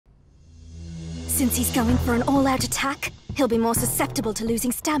Since he's going for an all-out attack, he'll be more susceptible to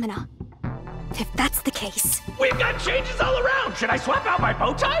losing stamina. If that's the case... We've got changes all around! Should I swap out my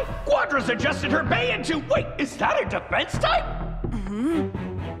bow tie? Quadra's adjusted her Bey into... Wait, is that a defense type?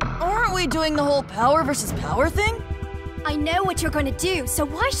 Aren't we doing the whole power versus power thing? I know what you're gonna do, so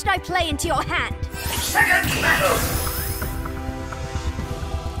why should I play into your hand? Second battle!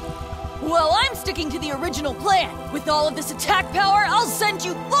 Well, I'm sticking to the original plan. With all of this attack power, I'll send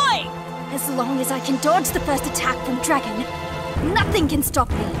you flying! As long as I can dodge the first attack from Dragon, nothing can stop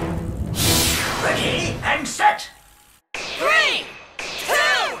me. Ready and set! 3, 2,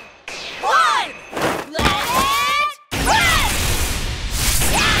 1! Let it rip!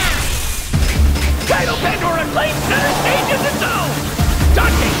 Tidal Pandora claims center stage as its own!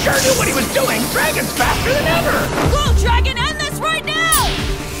 Dante sure knew what he was doing! Dragon's faster than ever! Go, Dragon, end this right now!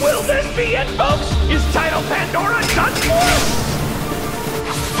 Will this be it, folks? Is Tidal Pandora done for?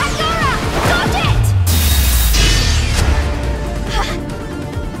 Pandora! Got it!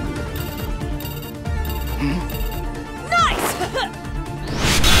 Nice!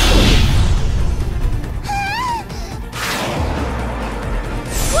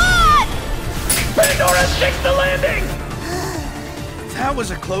 What? Pandora sticks the landing! That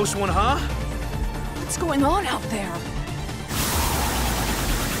was a close one, huh? What's going on out there?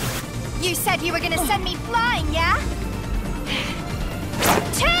 You said you were gonna send me flying, yeah?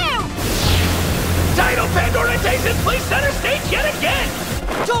 2! Tidal Pandora takes its place center stage yet again!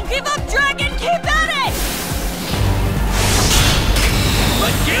 Don't give up, Dragon! Keep at it!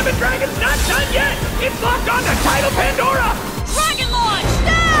 But Gambit Dragon's not done yet! It's locked on to Tidal Pandora! Dragon launch,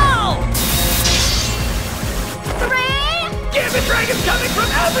 now! 3! Gambit Dragon's coming from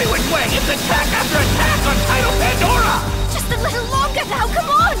every which way! It's attack after attack on Tidal Pandora! Just a little longer now, come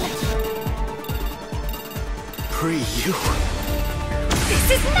on! You. This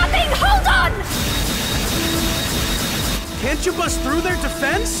is nothing! Hold on! Can't you bust through their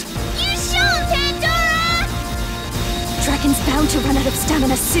defense? You should, Pandora! Dragon's bound to run out of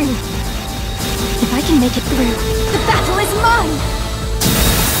stamina soon. If I can make it through, the battle is mine!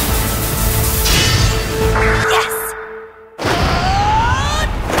 Yes!